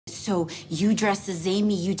So you dress as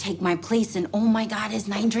Amy, you take my place, and oh my God, is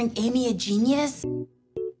 9-drink Amy a genius?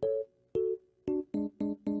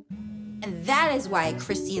 And that is why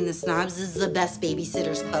Christy and the Snobs is the best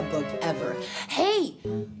Babysitters Club book ever. Hey,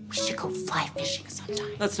 we should go fly fishing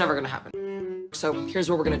sometime. That's never gonna happen. So here's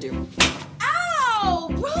what we're gonna do. Ow!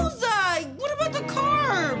 Rosa! What about the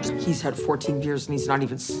carbs? He's had 14 beers and he's not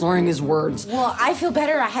even slurring his words. Well, I feel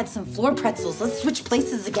better. I had some floor pretzels. Let's switch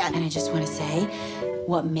places again. And I just want to say,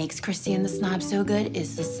 what makes Christy and the Snobs so good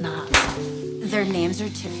is the Snobs. Their names are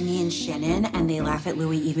Tiffany and Shannon, and they laugh at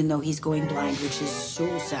Louis even though he's going blind, which is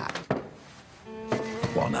so sad.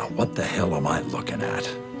 Well, now, what the hell am I looking at?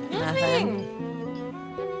 Nothing.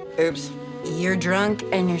 Oops. You're drunk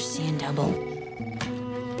and you're seeing double.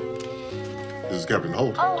 This is Captain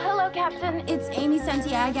Holt. Oh, hello, Captain. It's Amy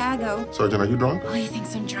Santiago. Sergeant, are you drunk? Oh, he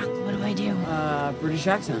thinks I'm drunk. What do I do? British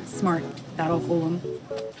accent. Smart. That'll fool him.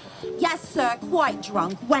 Yes, sir, quite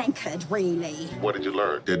drunk. Wankered, really. What did you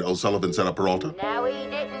learn? Did O'Sullivan set up Peralta? No, he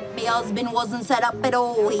didn't. My husband wasn't set up at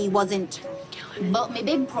all. He wasn't. But my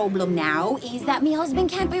big problem now is that my husband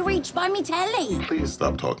can't be reached by me telly. Please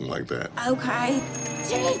stop talking like that. Okay.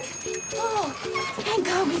 Jake! Oh, thank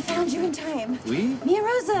God we found you in time. We? Me and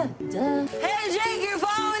Rosa. Duh. Hey, Jake, you're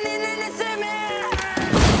falling in the cement!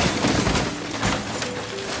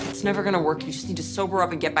 It's never gonna work. You just need to sober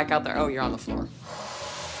up and get back out there. Oh, you're on the floor.